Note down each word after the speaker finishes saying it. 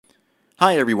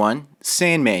Hi everyone,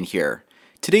 Sandman here.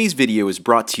 Today's video is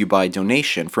brought to you by a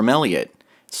donation from Elliot,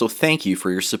 so thank you for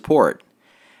your support.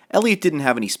 Elliot didn't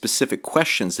have any specific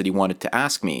questions that he wanted to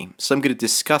ask me, so I'm going to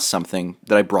discuss something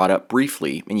that I brought up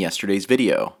briefly in yesterday's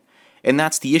video, and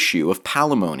that's the issue of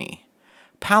palimony.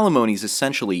 Palimony is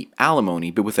essentially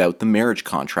alimony but without the marriage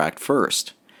contract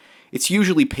first. It's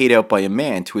usually paid out by a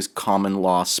man to his common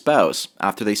law spouse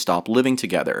after they stop living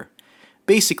together.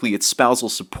 Basically, it's spousal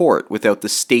support without the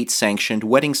state-sanctioned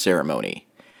wedding ceremony.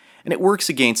 And it works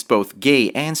against both gay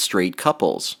and straight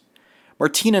couples.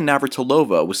 Martina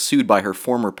Navratilova was sued by her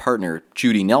former partner,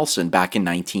 Judy Nelson, back in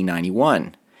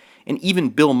 1991. And even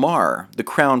Bill Maher, the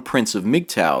Crown Prince of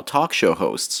MGTOW talk show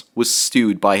hosts, was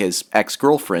sued by his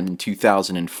ex-girlfriend in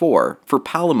 2004 for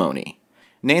palimony.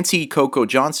 Nancy Coco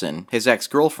Johnson, his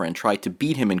ex-girlfriend, tried to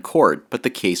beat him in court, but the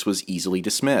case was easily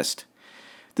dismissed.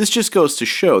 This just goes to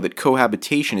show that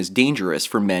cohabitation is dangerous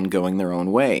for men going their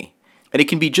own way, and it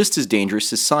can be just as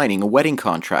dangerous as signing a wedding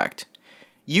contract.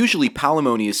 Usually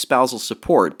palimony is spousal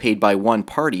support paid by one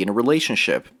party in a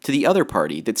relationship to the other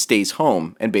party that stays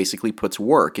home and basically puts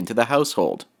work into the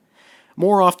household.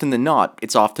 More often than not,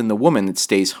 it's often the woman that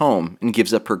stays home and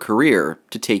gives up her career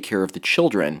to take care of the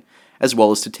children, as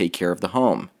well as to take care of the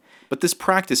home. But this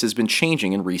practice has been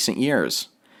changing in recent years.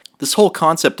 This whole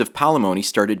concept of palimony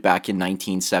started back in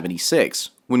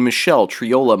 1976, when Michelle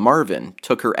Triola Marvin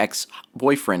took her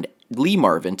ex-boyfriend Lee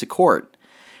Marvin to court.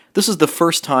 This is the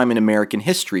first time in American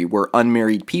history where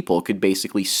unmarried people could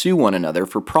basically sue one another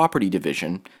for property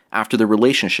division after the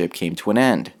relationship came to an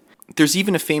end. There's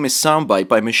even a famous soundbite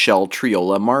by Michelle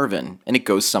Triola Marvin, and it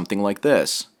goes something like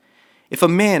this. "If a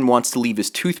man wants to leave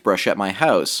his toothbrush at my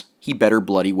house, he better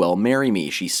bloody well marry me,"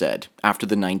 she said, after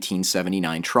the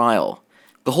 1979 trial.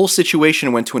 The whole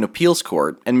situation went to an appeals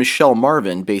court, and Michelle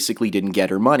Marvin basically didn't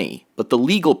get her money, but the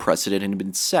legal precedent had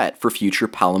been set for future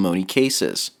palimony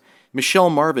cases. Michelle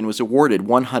Marvin was awarded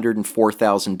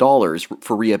 $104,000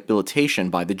 for rehabilitation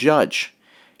by the judge.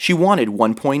 She wanted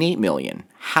 $1.8 million,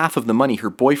 half of the money her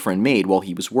boyfriend made while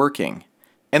he was working.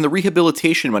 And the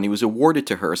rehabilitation money was awarded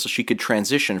to her so she could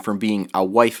transition from being a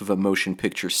wife of a motion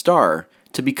picture star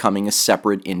to becoming a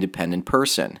separate, independent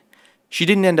person. She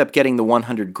didn't end up getting the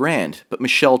 $100,000, but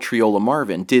Michelle Triola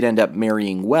Marvin did end up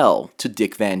marrying well to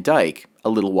Dick Van Dyke a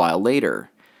little while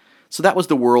later. So that was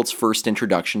the world's first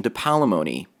introduction to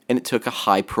palimony, and it took a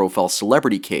high-profile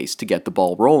celebrity case to get the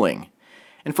ball rolling,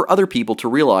 and for other people to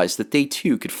realize that they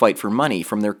too could fight for money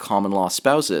from their common-law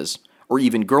spouses, or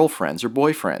even girlfriends or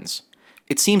boyfriends.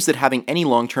 It seems that having any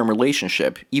long-term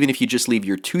relationship, even if you just leave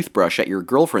your toothbrush at your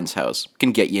girlfriend's house,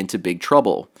 can get you into big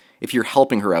trouble if you're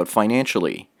helping her out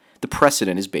financially. The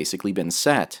precedent has basically been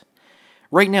set.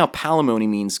 Right now, palimony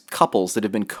means couples that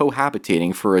have been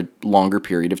cohabitating for a longer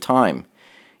period of time.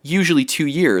 Usually 2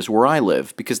 years where I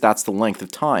live, because that's the length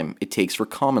of time it takes for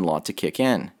common law to kick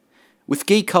in. With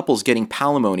gay couples getting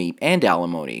palimony and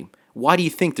alimony, why do you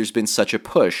think there's been such a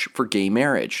push for gay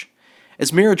marriage?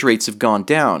 As marriage rates have gone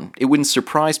down, it wouldn't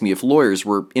surprise me if lawyers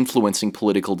were influencing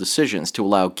political decisions to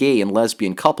allow gay and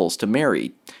lesbian couples to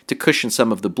marry, to cushion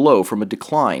some of the blow from a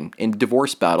decline in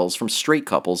divorce battles from straight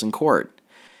couples in court.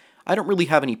 I don't really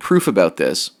have any proof about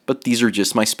this, but these are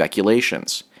just my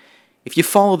speculations. If you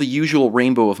follow the usual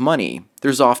rainbow of money,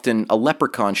 there's often a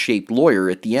leprechaun-shaped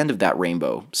lawyer at the end of that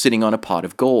rainbow, sitting on a pot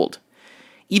of gold.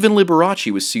 Even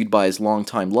Liberace was sued by his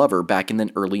longtime lover back in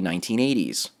the early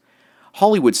 1980s.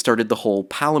 Hollywood started the whole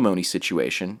palimony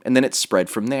situation, and then it spread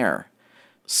from there.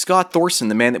 Scott Thorson,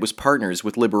 the man that was partners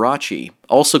with Liberace,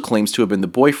 also claims to have been the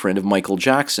boyfriend of Michael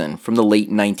Jackson from the late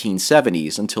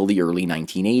 1970s until the early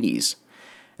 1980s.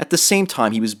 At the same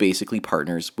time, he was basically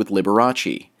partners with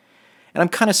Liberace. And I'm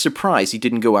kind of surprised he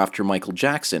didn't go after Michael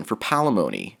Jackson for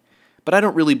palimony. But I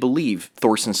don't really believe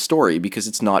Thorson's story because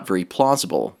it's not very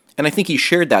plausible. And I think he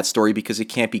shared that story because it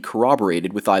can't be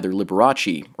corroborated with either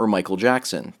Liberace or Michael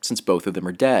Jackson, since both of them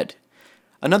are dead.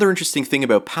 Another interesting thing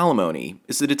about palimony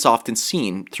is that it's often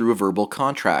seen through a verbal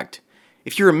contract.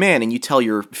 If you're a man and you tell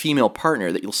your female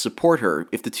partner that you'll support her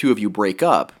if the two of you break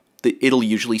up, that it'll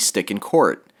usually stick in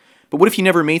court. But what if you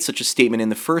never made such a statement in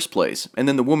the first place, and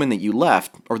then the woman that you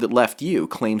left, or that left you,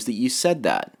 claims that you said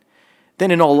that?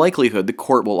 Then in all likelihood, the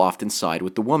court will often side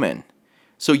with the woman.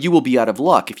 So you will be out of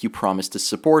luck if you promise to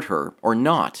support her, or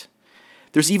not.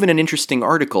 There's even an interesting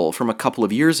article from a couple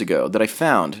of years ago that I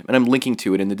found, and I'm linking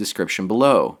to it in the description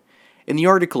below. And the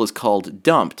article is called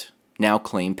Dumped, Now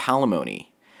Claim Palimony.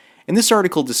 And this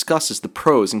article discusses the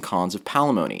pros and cons of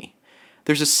palimony.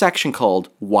 There's a section called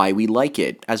Why We Like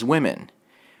It as Women.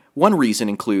 One reason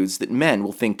includes that men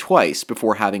will think twice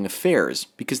before having affairs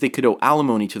because they could owe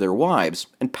alimony to their wives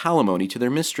and palimony to their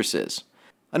mistresses.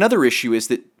 Another issue is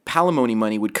that palimony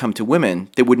money would come to women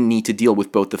that wouldn't need to deal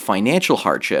with both the financial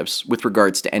hardships with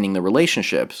regards to ending the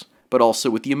relationships, but also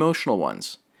with the emotional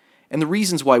ones. And the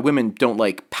reasons why women don't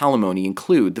like palimony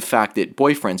include the fact that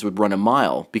boyfriends would run a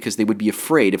mile because they would be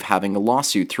afraid of having a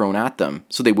lawsuit thrown at them,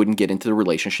 so they wouldn't get into the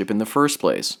relationship in the first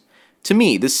place. To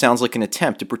me, this sounds like an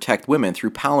attempt to protect women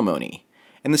through palimony,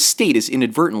 and the state is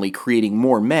inadvertently creating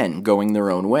more men going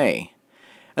their own way.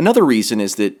 Another reason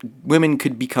is that women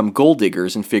could become gold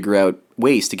diggers and figure out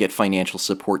ways to get financial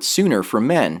support sooner from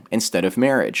men instead of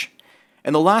marriage.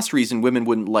 And the last reason women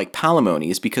wouldn't like palimony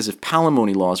is because if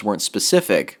palimony laws weren't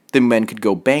specific, then men could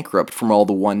go bankrupt from all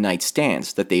the one-night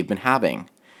stands that they've been having.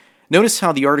 Notice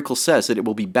how the article says that it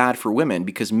will be bad for women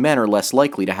because men are less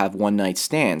likely to have one-night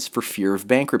stands for fear of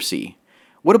bankruptcy.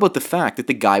 What about the fact that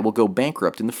the guy will go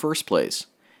bankrupt in the first place?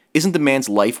 Isn't the man's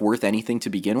life worth anything to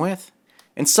begin with?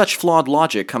 And such flawed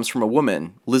logic comes from a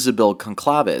woman, Lizabel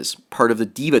Conclaves, part of the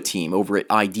Diva team over at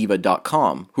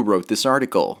iDiva.com, who wrote this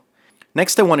article.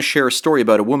 Next, I want to share a story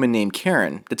about a woman named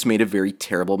Karen that's made a very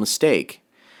terrible mistake.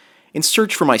 In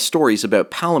search for my stories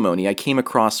about palimony, I came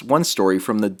across one story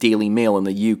from the Daily Mail in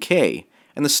the UK,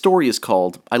 and the story is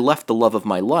called, "I left the love of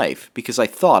my life because I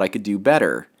thought I could do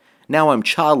better. Now I'm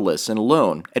childless and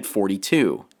alone at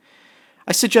 42.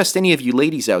 I suggest any of you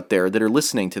ladies out there that are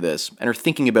listening to this and are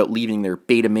thinking about leaving their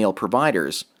beta male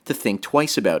providers to think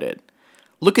twice about it.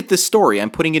 Look at this story, I'm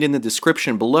putting it in the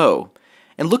description below,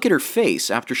 and look at her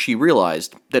face after she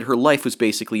realized that her life was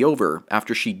basically over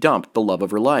after she dumped the love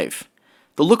of her life.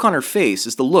 The look on her face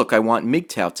is the look I want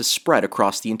MGTOW to spread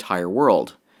across the entire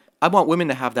world. I want women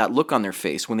to have that look on their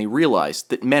face when they realize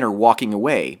that men are walking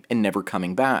away and never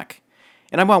coming back.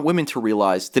 And I want women to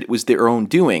realize that it was their own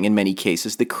doing in many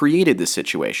cases that created this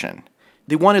situation.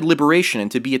 They wanted liberation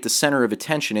and to be at the center of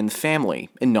attention in the family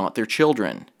and not their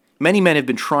children. Many men have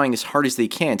been trying as hard as they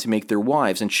can to make their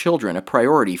wives and children a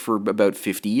priority for about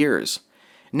 50 years.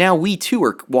 Now we too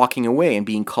are walking away and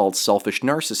being called selfish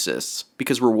narcissists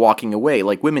because we're walking away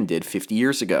like women did 50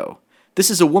 years ago. This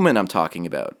is a woman I'm talking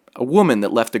about. A woman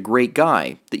that left a great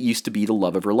guy that used to be the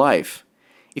love of her life.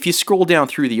 If you scroll down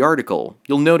through the article,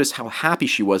 you'll notice how happy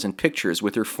she was in pictures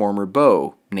with her former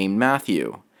beau, named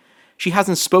Matthew. She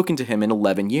hasn't spoken to him in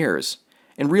 11 years,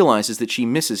 and realizes that she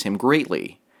misses him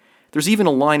greatly. There's even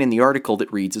a line in the article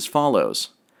that reads as follows.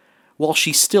 While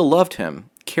she still loved him,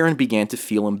 Karen began to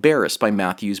feel embarrassed by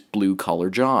Matthew's blue-collar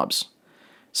jobs.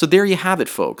 So there you have it,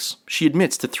 folks. She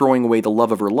admits to throwing away the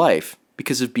love of her life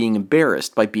because of being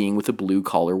embarrassed by being with a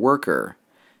blue-collar worker.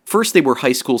 First they were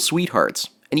high school sweethearts,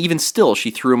 and even still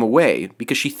she threw him away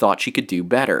because she thought she could do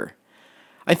better.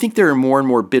 I think there are more and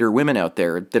more bitter women out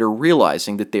there that are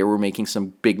realizing that they were making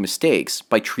some big mistakes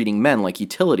by treating men like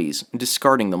utilities and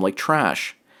discarding them like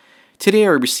trash. Today I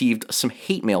received some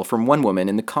hate mail from one woman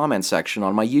in the comment section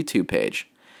on my YouTube page.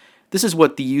 This is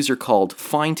what the user called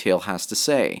Finetail has to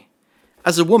say.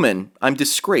 As a woman, I'm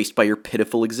disgraced by your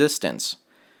pitiful existence.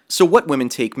 So what women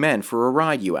take men for a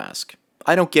ride, you ask?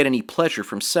 I don't get any pleasure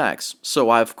from sex,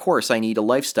 so of course I need a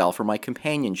lifestyle for my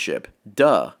companionship.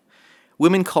 Duh.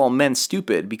 Women call men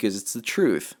stupid because it's the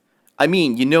truth. I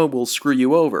mean, you know we'll screw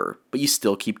you over, but you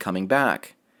still keep coming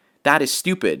back. That is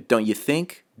stupid, don't you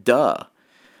think? Duh.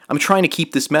 I'm trying to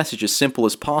keep this message as simple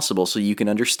as possible so you can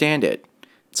understand it.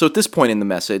 So at this point in the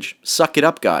message, suck it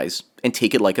up, guys, and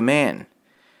take it like a man.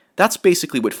 That's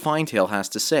basically what Finetail has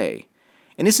to say.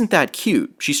 And isn't that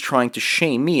cute? She's trying to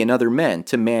shame me and other men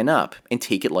to man up and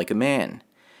take it like a man.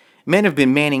 Men have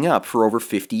been manning up for over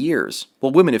 50 years,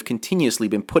 while women have continuously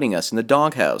been putting us in the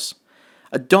doghouse.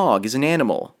 A dog is an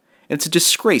animal, and it's a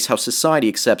disgrace how society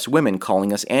accepts women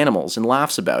calling us animals and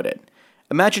laughs about it.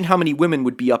 Imagine how many women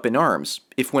would be up in arms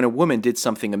if when a woman did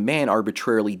something a man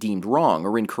arbitrarily deemed wrong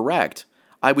or incorrect,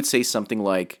 I would say something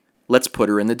like, let's put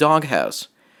her in the doghouse.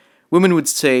 Women would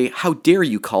say, how dare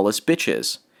you call us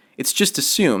bitches? It's just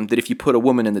assumed that if you put a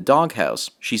woman in the doghouse,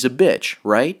 she's a bitch,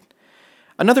 right?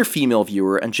 Another female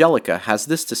viewer, Angelica, has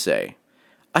this to say.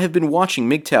 I have been watching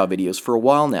MGTOW videos for a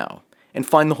while now, and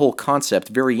find the whole concept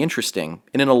very interesting,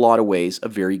 and in a lot of ways a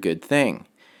very good thing.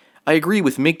 I agree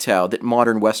with MGTOW that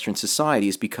modern Western society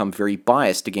has become very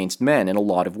biased against men in a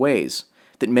lot of ways,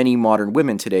 that many modern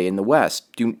women today in the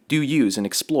West do use and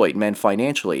exploit men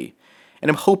financially, and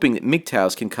I'm hoping that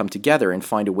MGTOWs can come together and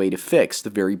find a way to fix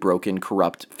the very broken,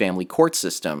 corrupt family court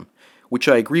system, which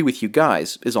I agree with you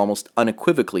guys is almost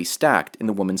unequivocally stacked in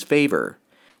the woman's favor.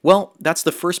 Well, that's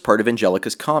the first part of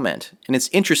Angelica's comment, and it's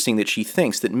interesting that she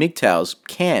thinks that MGTOWs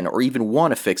can or even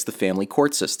want to fix the family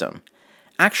court system.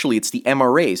 Actually, it's the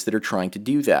MRAs that are trying to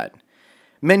do that.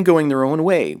 Men going their own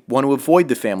way want to avoid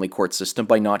the family court system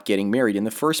by not getting married in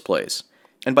the first place.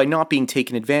 and by not being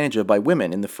taken advantage of by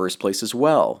women in the first place as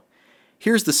well.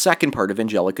 Here's the second part of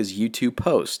Angelica's YouTube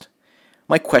post.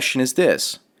 My question is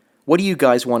this: what do you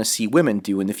guys want to see women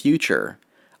do in the future?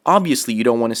 Obviously, you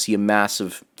don't want to see a mass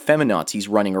of feminazis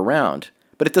running around,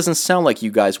 but it doesn't sound like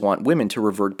you guys want women to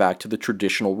revert back to the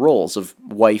traditional roles of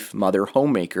wife, mother,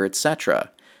 homemaker,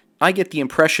 etc. I get the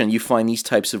impression you find these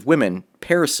types of women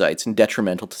parasites and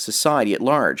detrimental to society at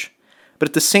large. But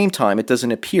at the same time, it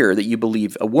doesn't appear that you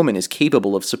believe a woman is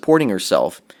capable of supporting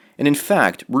herself, and in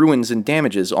fact ruins and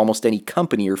damages almost any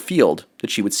company or field that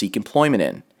she would seek employment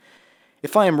in.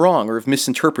 If I am wrong or have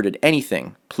misinterpreted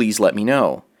anything, please let me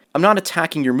know. I'm not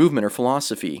attacking your movement or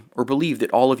philosophy, or believe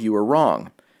that all of you are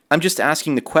wrong. I'm just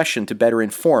asking the question to better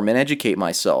inform and educate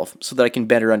myself so that I can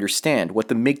better understand what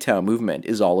the MGTOW movement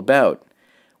is all about.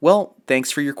 Well,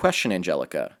 thanks for your question,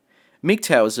 Angelica.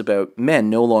 MGTOW is about men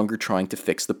no longer trying to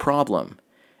fix the problem.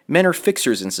 Men are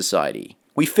fixers in society.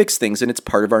 We fix things and it's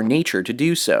part of our nature to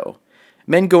do so.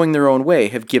 Men going their own way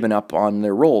have given up on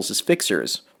their roles as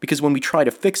fixers, because when we try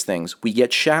to fix things, we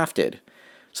get shafted.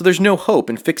 So there's no hope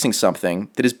in fixing something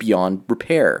that is beyond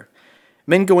repair.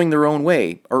 Men going their own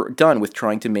way are done with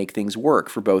trying to make things work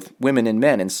for both women and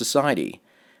men in society.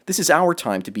 This is our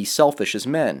time to be selfish as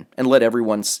men and let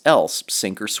everyone else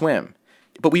sink or swim.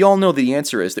 But we all know the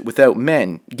answer is that without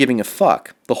men giving a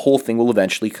fuck, the whole thing will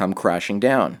eventually come crashing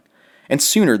down. And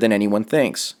sooner than anyone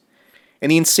thinks.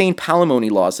 And the insane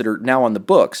palimony laws that are now on the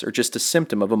books are just a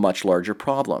symptom of a much larger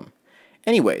problem.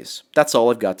 Anyways, that's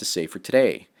all I've got to say for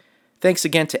today. Thanks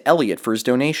again to Elliot for his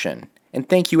donation, and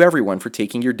thank you everyone for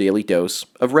taking your daily dose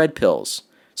of red pills.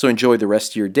 So enjoy the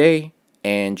rest of your day,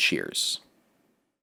 and cheers.